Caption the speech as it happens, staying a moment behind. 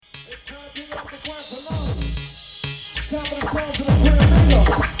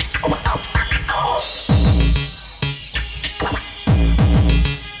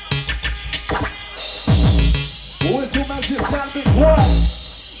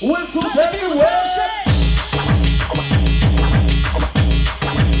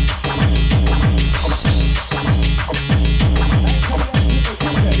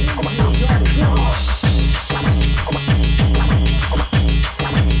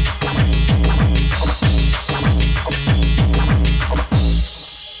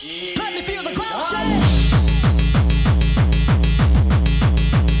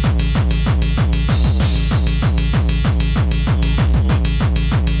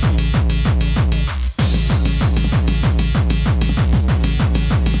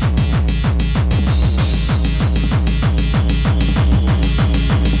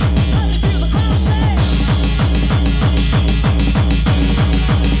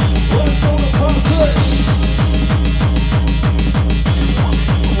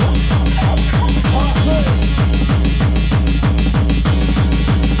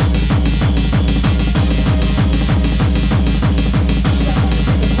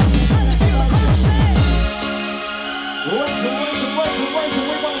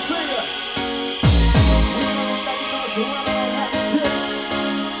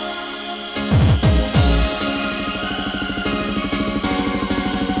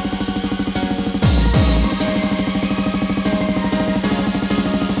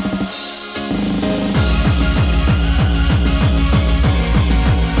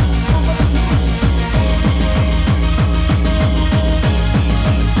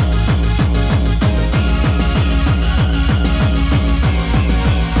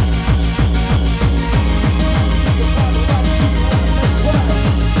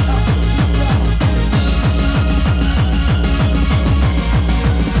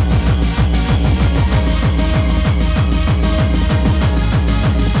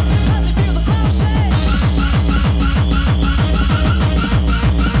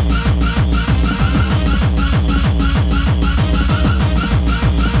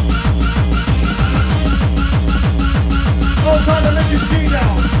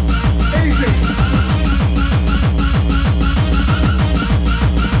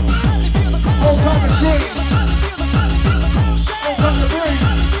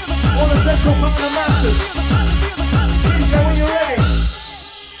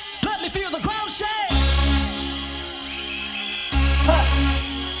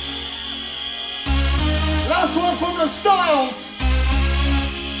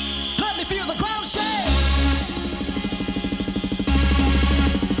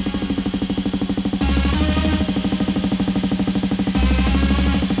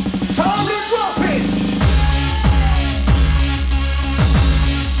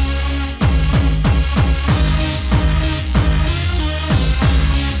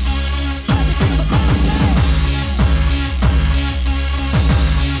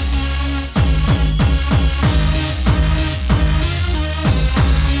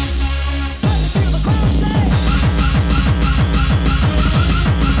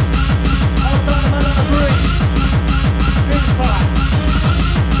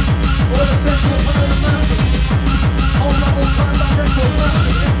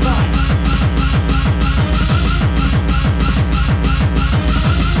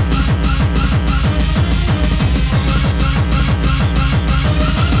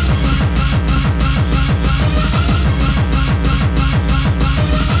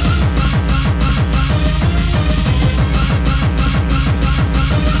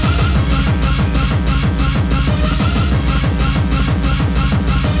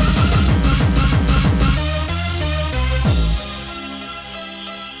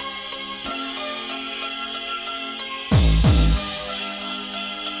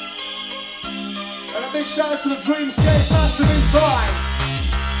big shout out to the Dreamscape Massive Inside.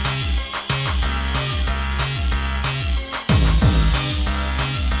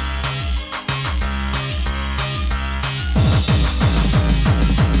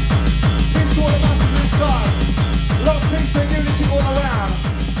 Peace to all the Massive Inside. Love, peace and unity all around.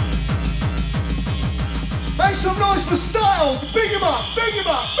 Make some noise for Styles. Big him up, big him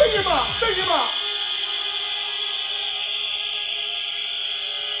up, big him up, big him up.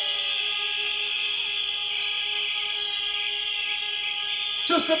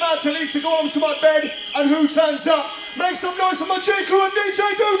 Just about to leave to go home to my bed, and who turns up? Make some noise for Magika and DJ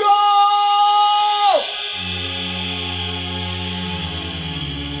Dougal!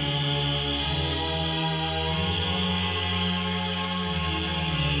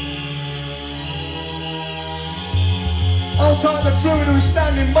 I'll time the druid who's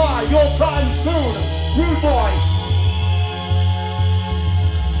standing by. Your time soon, rude boy.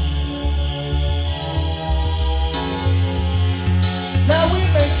 Now we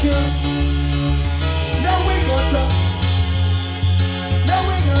make you. Now we gonna. Now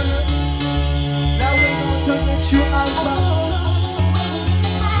we gonna.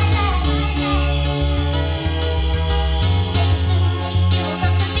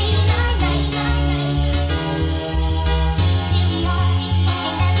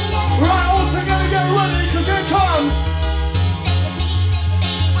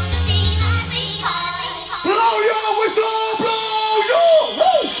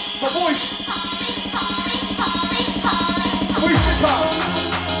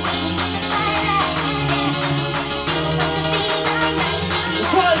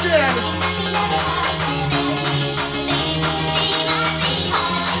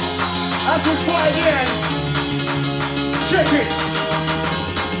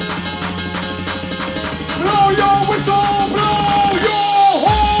 whistle, blow your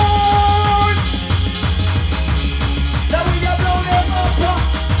horn. Now we are blow them up.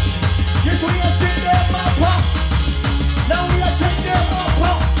 Yes, we are take them up. Now we are take them up.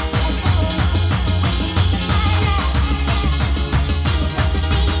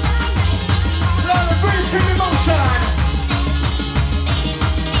 Now the British in motion.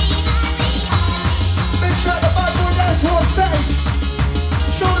 Big shout out bad boy dance on stage.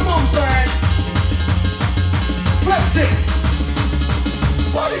 Show the moves, man. Flex it.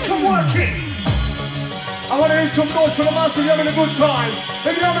 Body can work it. I want to hear some noise for the master if you're having a good time.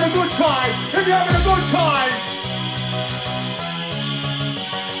 If you're having a good time. If you're having a good time.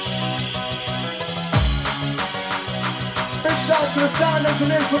 Big shout out to the sound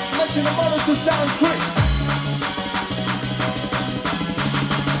engineers for making the monitor sound quick.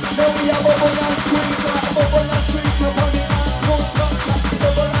 Now we have bubble and squeeze, bubble and squeeze up on it.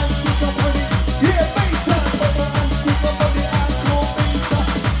 Bubble and squeeze up on it. Yeah, baseline. Bubble and squeeze up on it.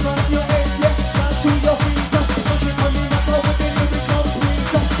 From your head, yeah, down to your feet. Push it on the neck over the lyrical beat.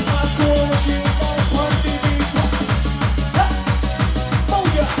 Hardcore machine on the beat. Oh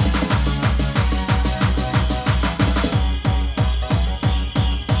yeah.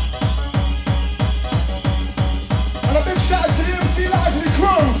 And a big shout out to the MC Live and the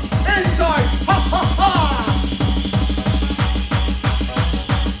crew. Inside. Ha ha ha.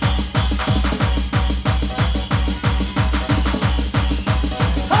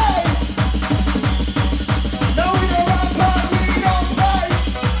 Hey! Now we don't rap, but we don't play.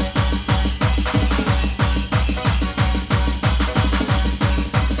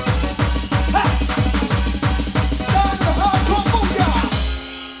 Ha! Down the hardcore booyah.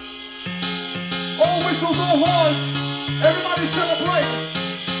 All whistles, all horns. Everybody celebrate.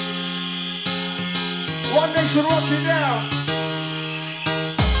 One nation rocking now.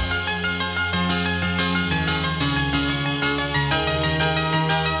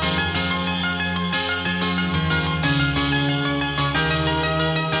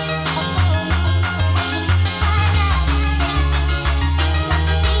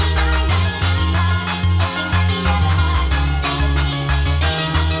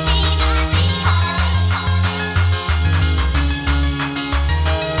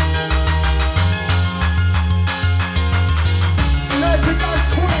 United Dance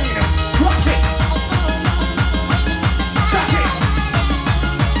Queen. Rock it. Jack it.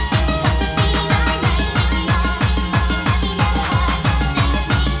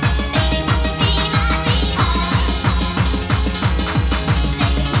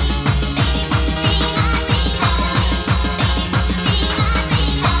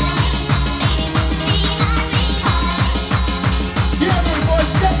 Yeah, big boy,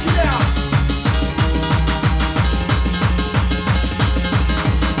 check it out.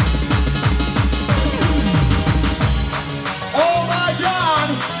 Oh my God!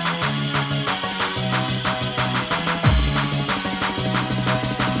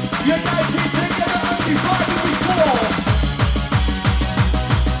 United together only fighting we fall.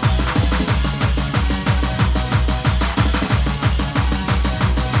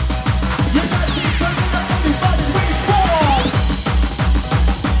 United together only fighting we fall.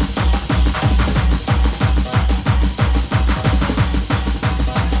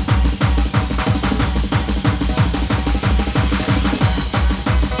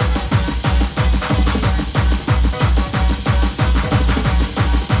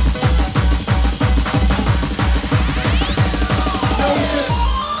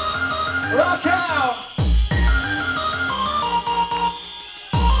 Rock out!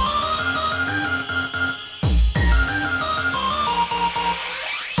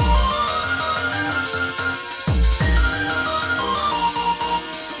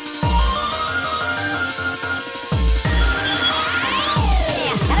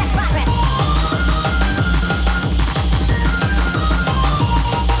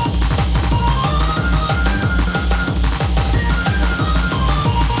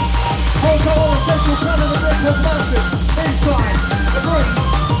 Hotel Central Canada Record Massive. Inside. Agree.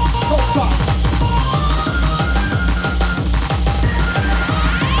 Hot top.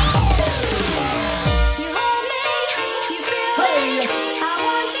 You hold me, you feel me. I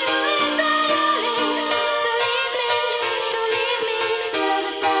want you entirely. Believe me, don't leave me till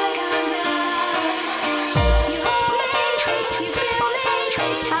the sun comes up. You hold me, you feel me.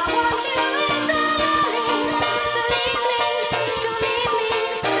 I want you entirely. Believe me, don't leave me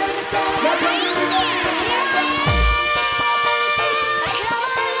till the sun comes up.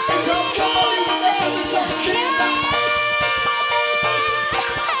 Come on,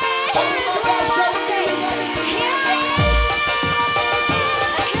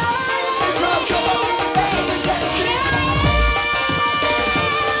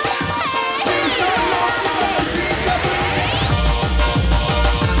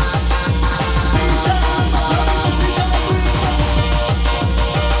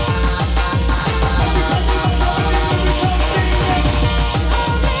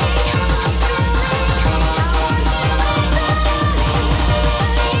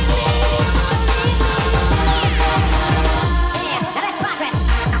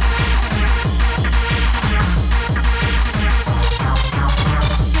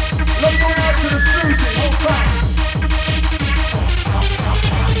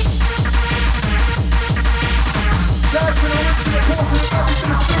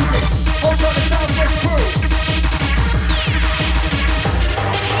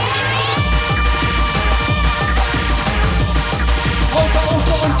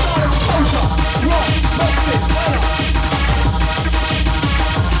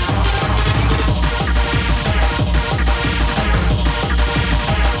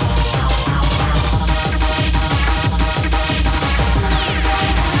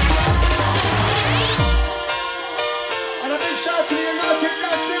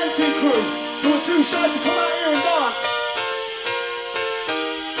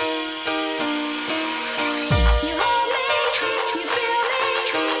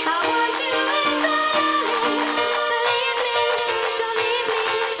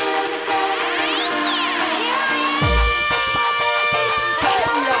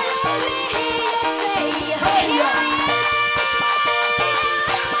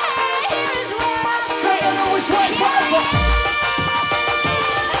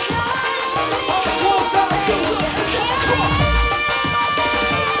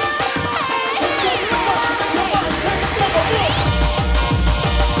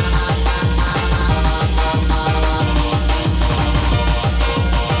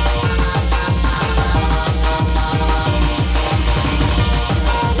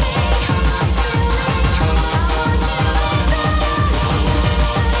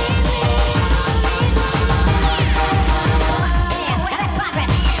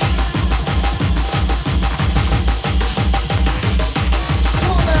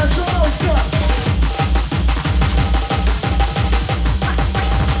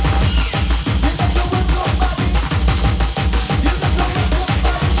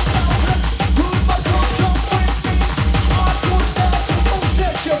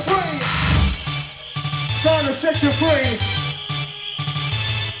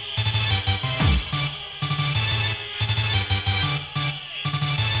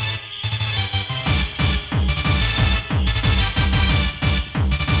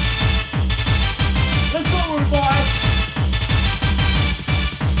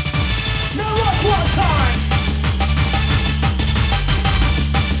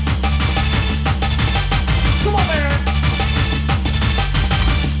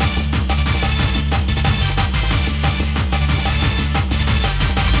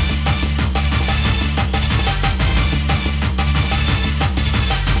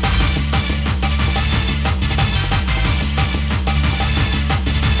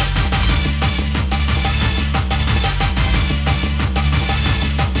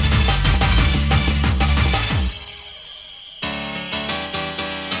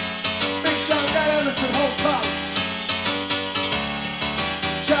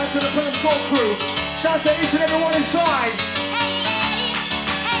 Escort crew. Shout out to each and everyone inside.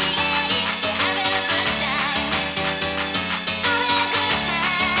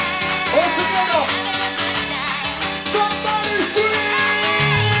 All together. Somebody scream!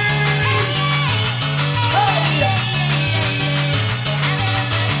 Hey!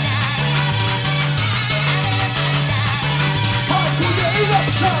 Time to the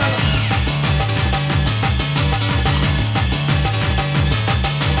eruption!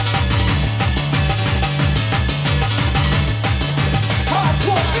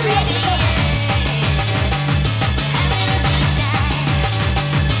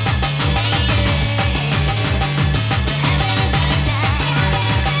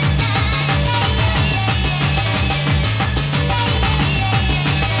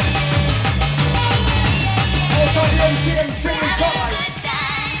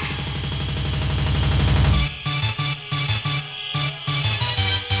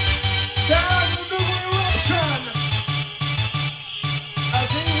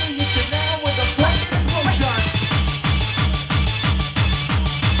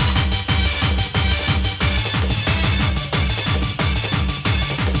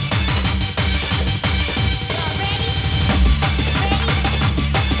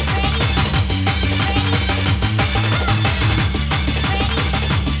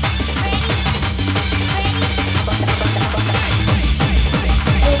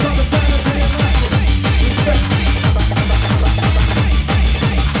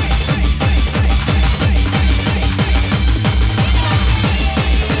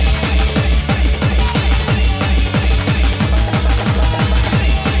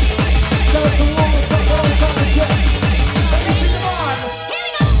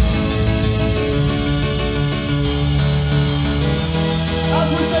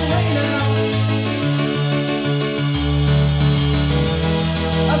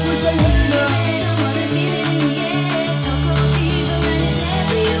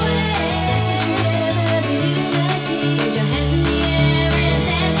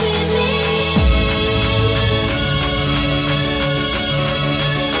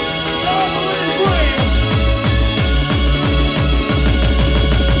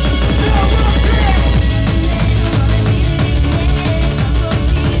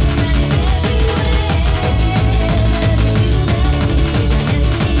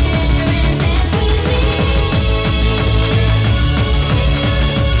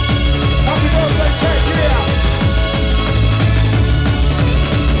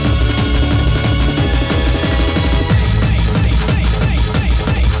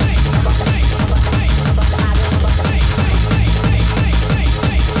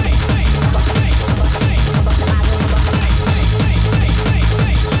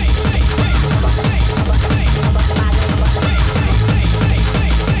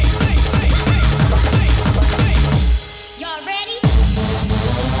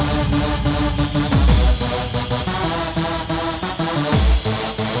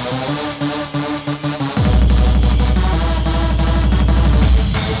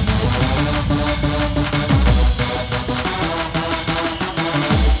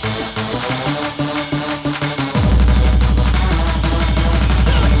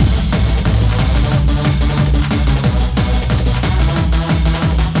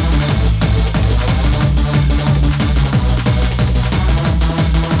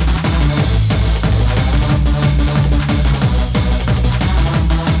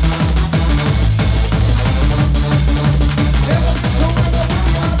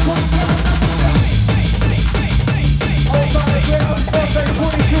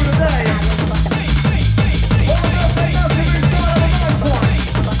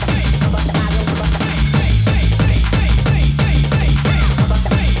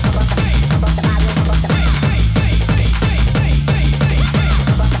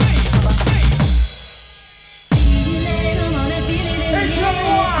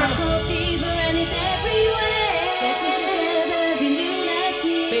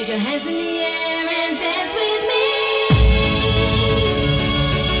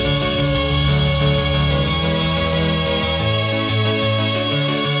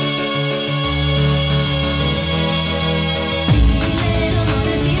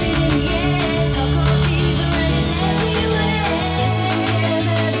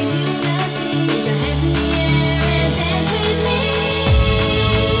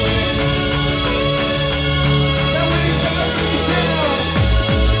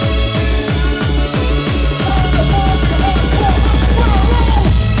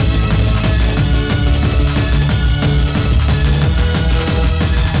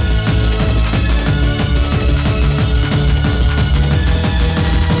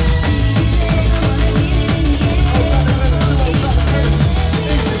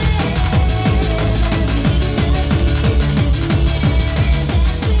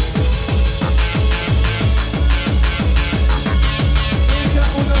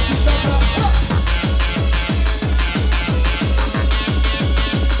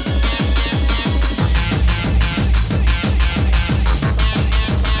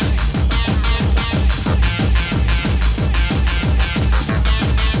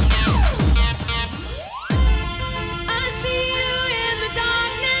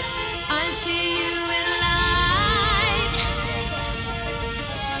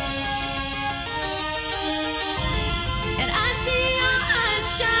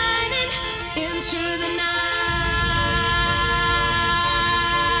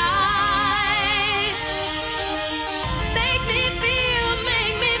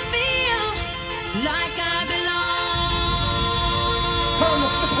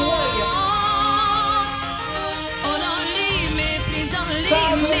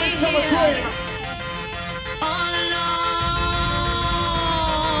 queen. All alone.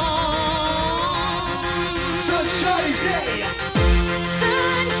 Sunshine day.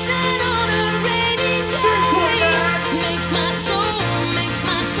 Sunshine on a rainy Sing to it, day man. makes my soul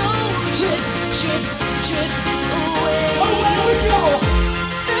trip, trip, trip away. Oh, where we go?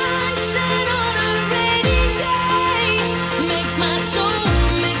 Sunshine on a rainy day makes my soul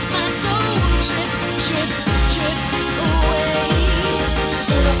trip, trip, trip away.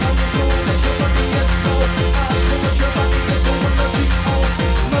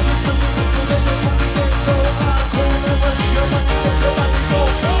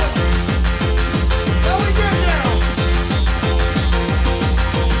 Now we get now.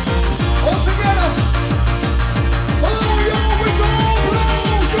 All together. Oh, yo, we go,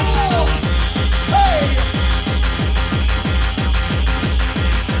 blow, yo. Hey.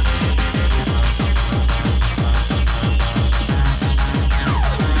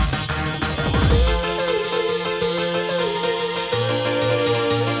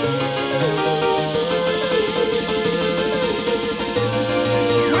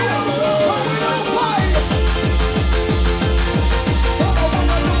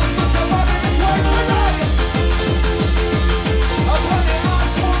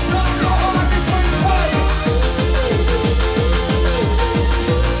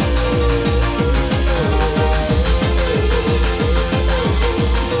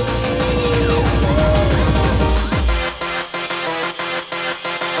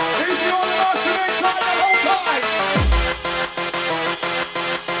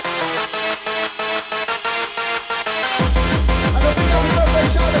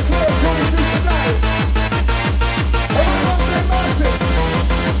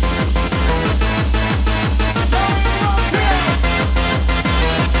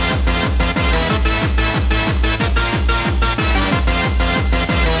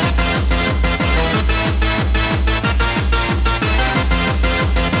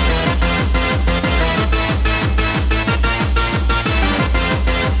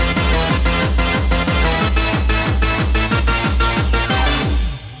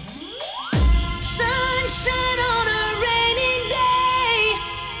 Sunshine on a rainy day.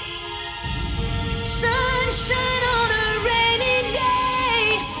 Sunshine on a rainy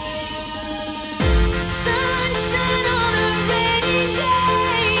day. Sunshine on a rainy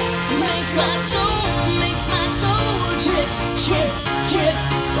day makes my soul trip, trip, trip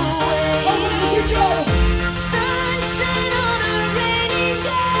away. Sunshine on a rainy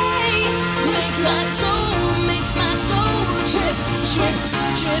day makes my soul trip, trip,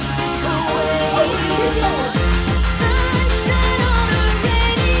 trip away. Sunshine on a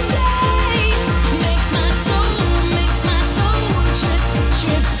rainy day makes my soul trip,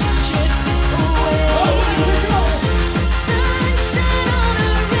 trip, trip away. Sunshine on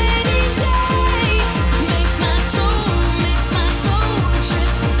a rainy day makes my soul trip,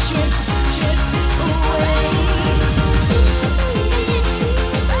 trip, trip away.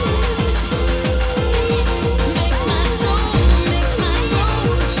 Makes my soul trip,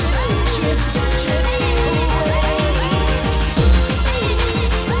 trip, trip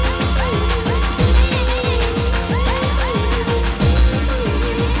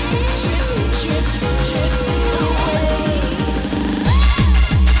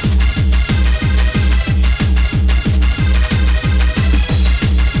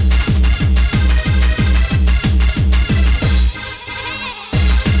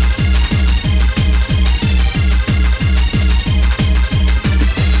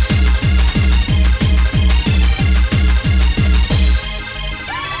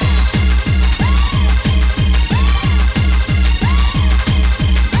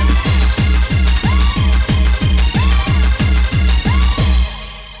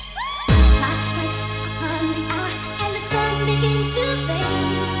Clock strikes upon the hour and the sun begins to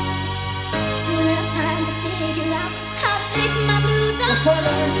fade. Still enough time to figure out how to chase my blues away.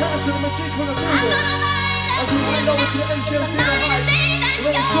 Final encounter of Magika on the I'm field. gonna lie As we went over to the it's the HMC night Heights and day that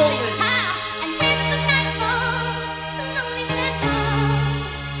very showed shortly. me